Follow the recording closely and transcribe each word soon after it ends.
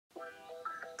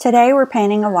Today we're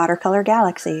painting a watercolor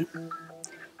galaxy.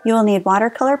 You will need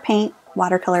watercolor paint,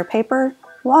 watercolor paper,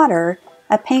 water,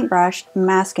 a paintbrush,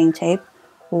 masking tape,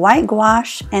 white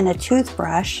gouache and a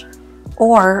toothbrush,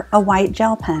 or a white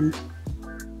gel pen.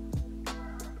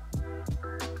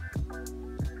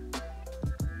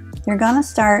 You're going to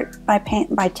start by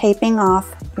taping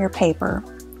off your paper.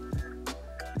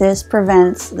 This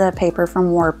prevents the paper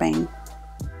from warping.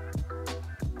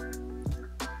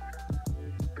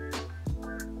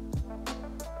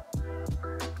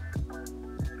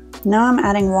 Now I'm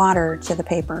adding water to the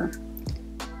paper.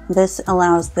 This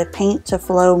allows the paint to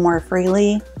flow more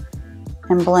freely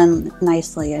and blend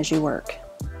nicely as you work.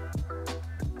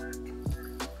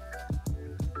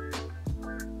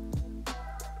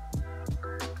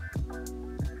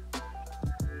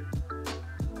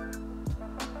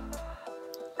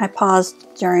 I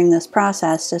paused during this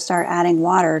process to start adding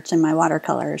water to my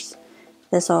watercolors.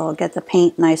 This will get the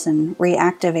paint nice and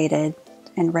reactivated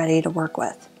and ready to work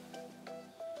with.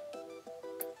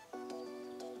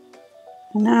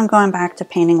 And now I'm going back to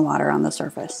painting water on the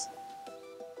surface.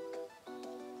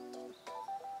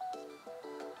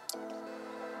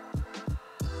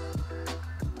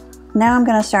 Now I'm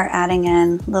going to start adding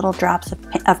in little drops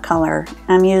of color.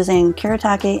 I'm using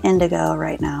Kuretake Indigo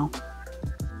right now.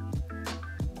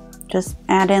 Just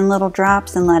add in little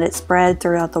drops and let it spread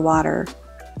throughout the water.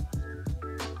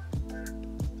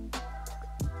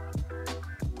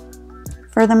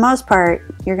 For the most part,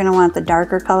 you're going to want the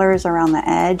darker colors around the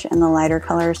edge and the lighter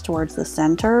colors towards the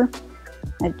center.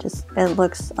 It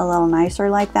looks a little nicer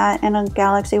like that in a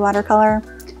galaxy watercolor.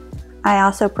 I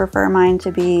also prefer mine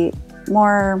to be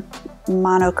more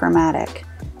monochromatic.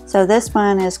 So this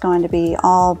one is going to be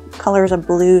all colors of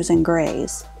blues and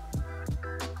grays.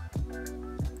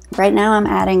 Right now I'm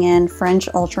adding in French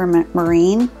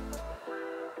Ultramarine.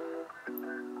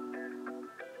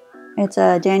 It's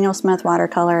a Daniel Smith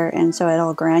watercolor, and so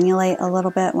it'll granulate a little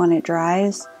bit when it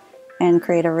dries and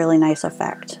create a really nice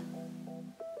effect.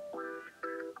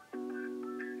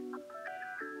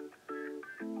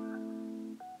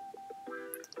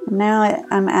 Now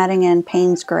I'm adding in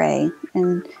Payne's Gray,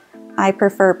 and I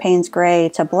prefer Payne's Gray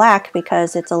to black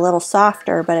because it's a little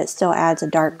softer, but it still adds a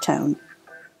dark tone.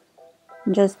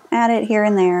 Just add it here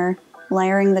and there,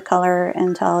 layering the color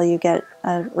until you get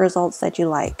results that you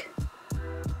like.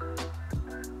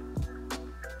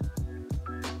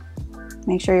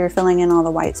 Make sure you're filling in all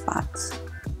the white spots.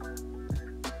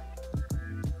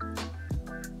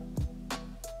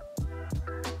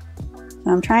 So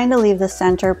I'm trying to leave the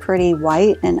center pretty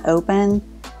white and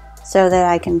open so that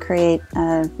I can create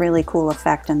a really cool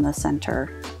effect in the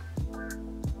center.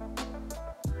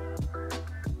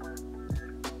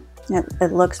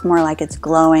 It looks more like it's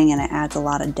glowing and it adds a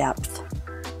lot of depth.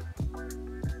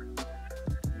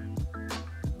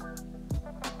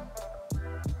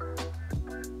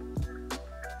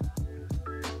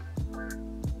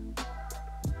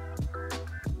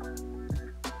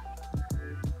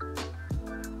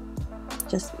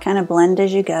 Just kind of blend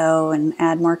as you go and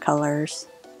add more colors.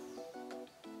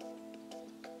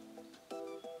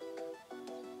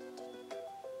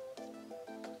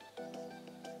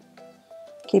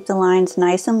 Keep the lines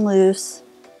nice and loose.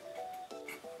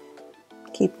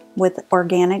 Keep with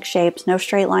organic shapes, no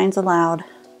straight lines allowed.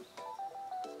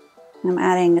 I'm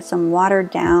adding some watered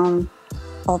down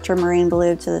ultramarine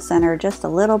blue to the center just a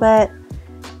little bit,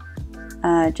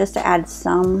 just to add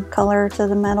some color to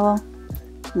the middle.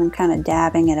 And I'm kind of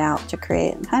dabbing it out to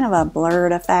create kind of a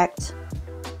blurred effect.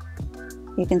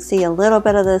 You can see a little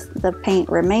bit of the paint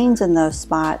remains in those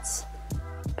spots,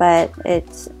 but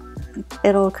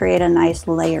it'll create a nice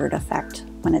layered effect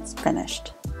when it's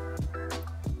finished.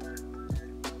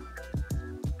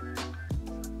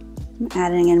 I'm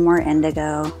adding in more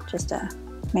indigo just to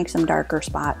make some darker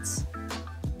spots.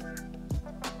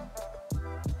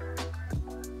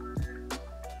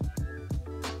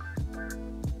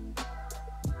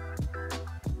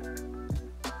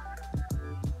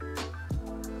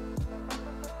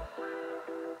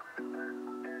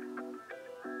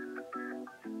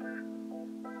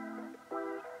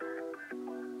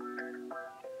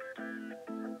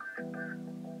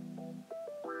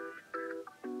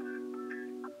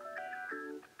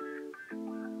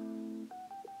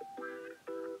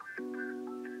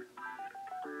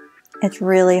 It's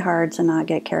really hard to not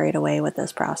get carried away with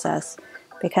this process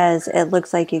because it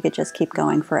looks like you could just keep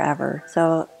going forever.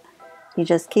 So you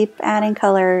just keep adding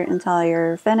color until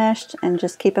you're finished, and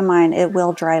just keep in mind it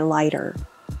will dry lighter.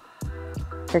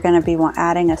 You're going to be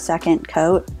adding a second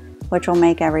coat, which will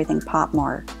make everything pop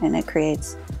more, and it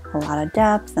creates a lot of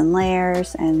depth and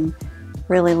layers and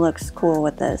really looks cool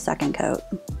with the second coat.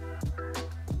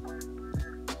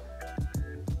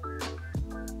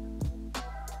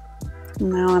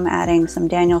 Now I'm adding some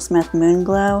Daniel Smith Moon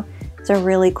Glow. It's a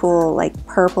really cool, like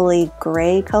purpley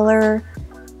gray color.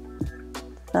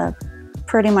 It's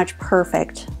pretty much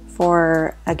perfect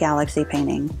for a galaxy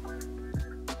painting.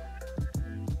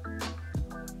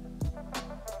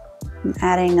 I'm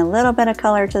adding a little bit of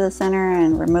color to the center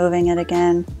and removing it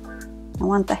again. I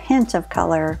want the hint of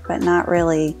color, but not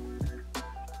really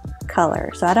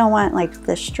color. So I don't want like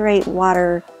the straight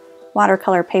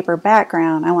watercolor paper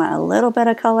background. I want a little bit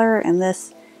of color, and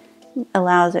this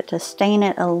allows it to stain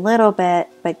it a little bit,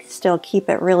 but still keep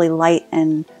it really light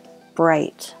and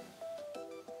bright.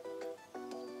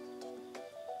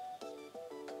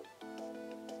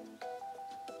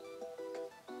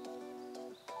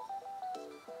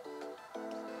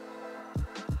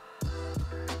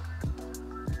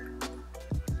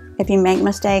 If you make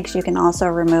mistakes, you can also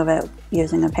remove it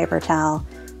using a paper towel.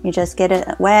 You just get it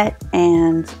wet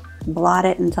and blot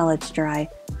it until it's dry.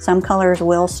 Some colors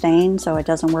will stain, so it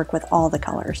doesn't work with all the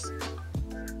colors.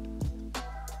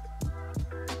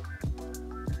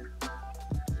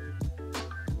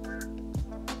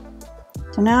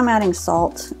 So now I'm adding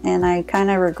salt, and I kind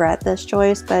of regret this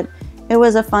choice, but it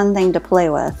was a fun thing to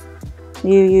play with.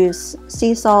 You use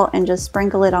sea salt and just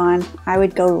sprinkle it on. I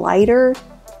would go lighter.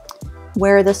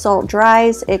 Where the salt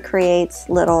dries, it creates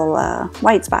little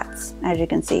white spots, as you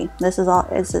can see. This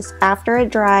is after it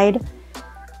dried,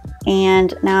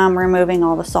 and now I'm removing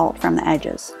all the salt from the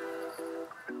edges.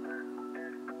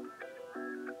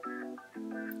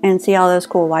 And see all those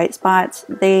cool white spots?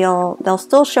 They'll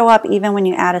still show up even when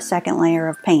you add a second layer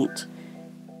of paint.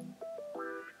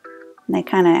 And they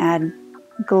kind of add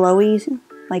glowy,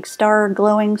 like star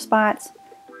glowing spots.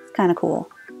 It's kind of cool.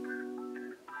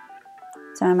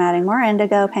 So I'm adding more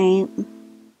indigo paint,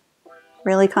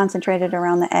 really concentrated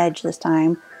around the edge this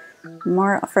time.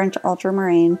 More French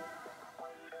ultramarine.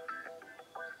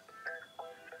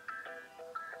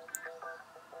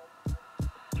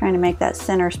 Trying to make that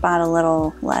center spot a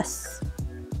little less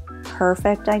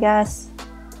perfect, I guess.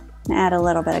 And add a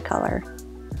little bit of color.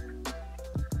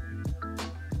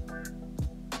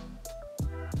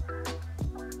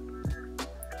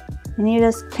 And you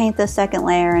just paint the second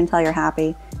layer until you're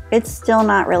happy. It's still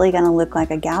not really going to look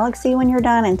like a galaxy when you're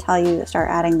done until you start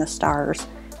adding the stars.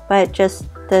 But just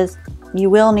this, you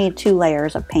will need 2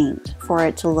 layers of paint for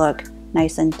it to look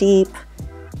nice and deep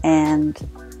and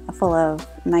full of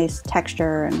nice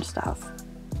texture and stuff.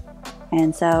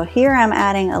 And so here I'm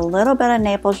adding a little bit of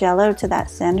Naples yellow to that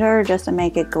center just to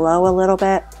make it glow a little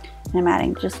bit. And I'm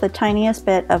adding just the tiniest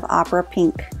bit of opera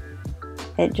pink.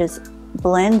 It just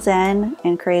blends in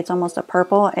and creates almost a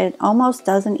purple. It almost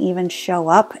doesn't even show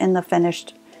up in the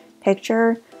finished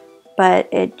picture, but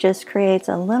it just creates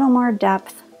a little more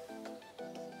depth.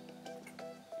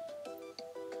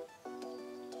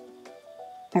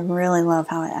 I really love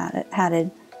how it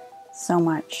added so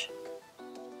much.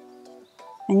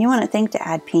 And you wouldn't think to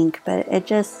add pink, but it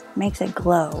just makes it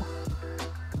glow.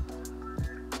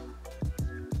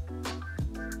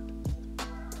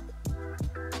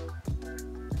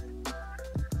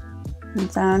 And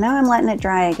so now I'm letting it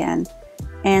dry again.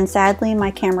 And sadly,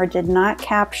 my camera did not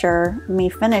capture me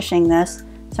finishing this,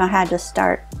 so I had to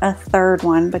start a third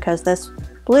one because this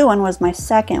blue one was my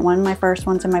second one. My first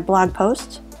one's in my blog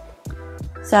post.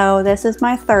 So this is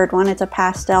my third one. It's a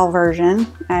pastel version.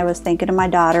 I was thinking of my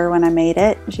daughter when I made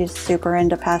it. She's super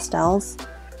into pastels.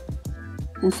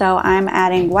 And so I'm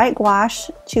adding white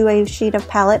gouache to a sheet of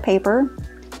palette paper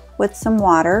with some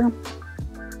water.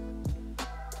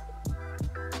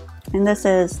 And this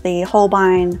is the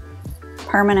Holbein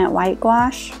permanent white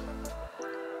gouache.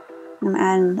 I'm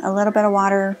adding a little bit of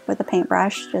water with a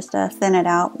paintbrush just to thin it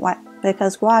out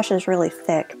because gouache is really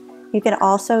thick. You could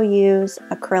also use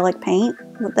acrylic paint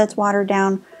that's watered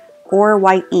down or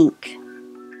white ink.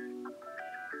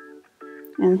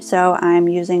 And so I'm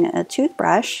using a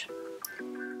toothbrush,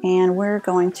 and we're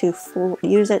going to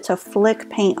use it to flick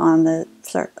paint on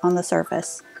the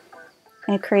surface.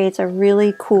 It creates a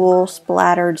really cool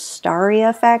splattered starry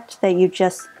effect that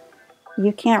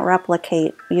you can't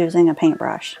replicate using a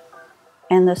paintbrush.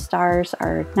 And the stars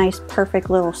are nice, perfect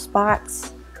little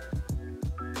spots.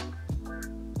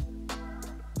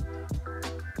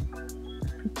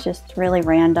 It's just really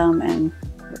random, and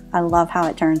I love how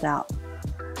it turns out.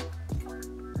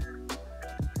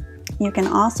 You can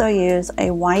also use a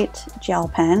white gel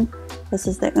pen. This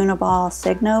is the Uniball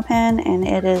Signo pen, and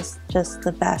it is just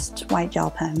the best white gel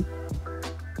pen.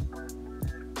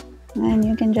 And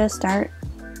you can just start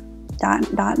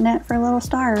dotting it for little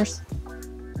stars.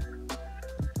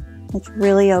 It's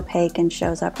really opaque and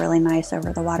shows up really nice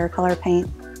over the watercolor paint.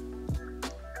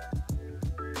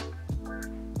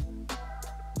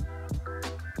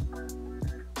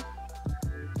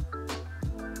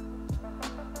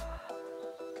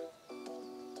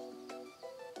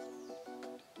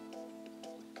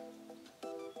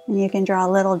 And you can draw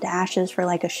little dashes for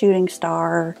like a shooting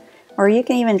star, or you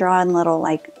can even draw in little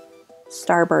like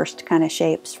starburst kind of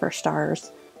shapes for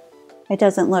stars. It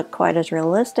doesn't look quite as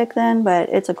realistic then, but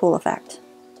it's a cool effect.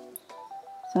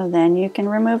 So then you can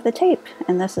remove the tape,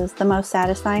 and this is the most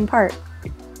satisfying part.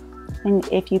 And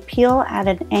if you peel at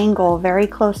an angle very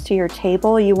close to your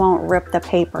table, you won't rip the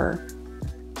paper.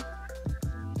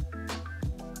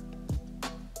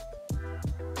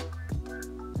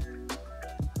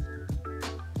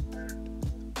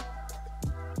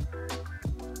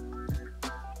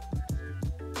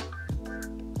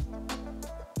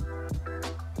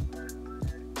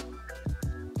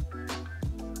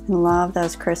 Love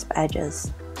those crisp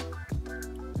edges.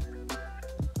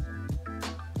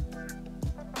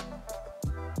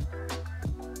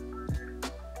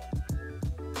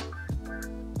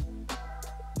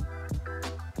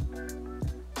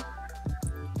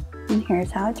 And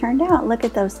here's how it turned out. Look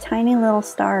at those tiny little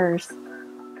stars.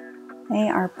 They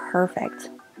are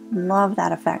perfect. Love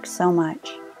that effect so much.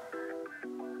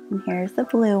 And here's the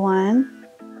blue one.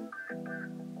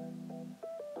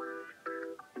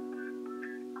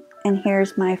 And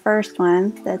here's my first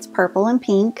one that's purple and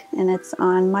pink, and it's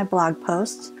on my blog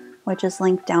post, which is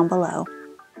linked down below.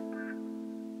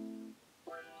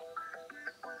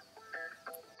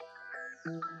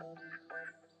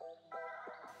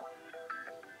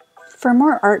 For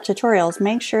more art tutorials,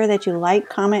 make sure that you like,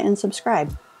 comment, and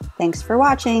subscribe. Thanks for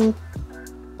watching!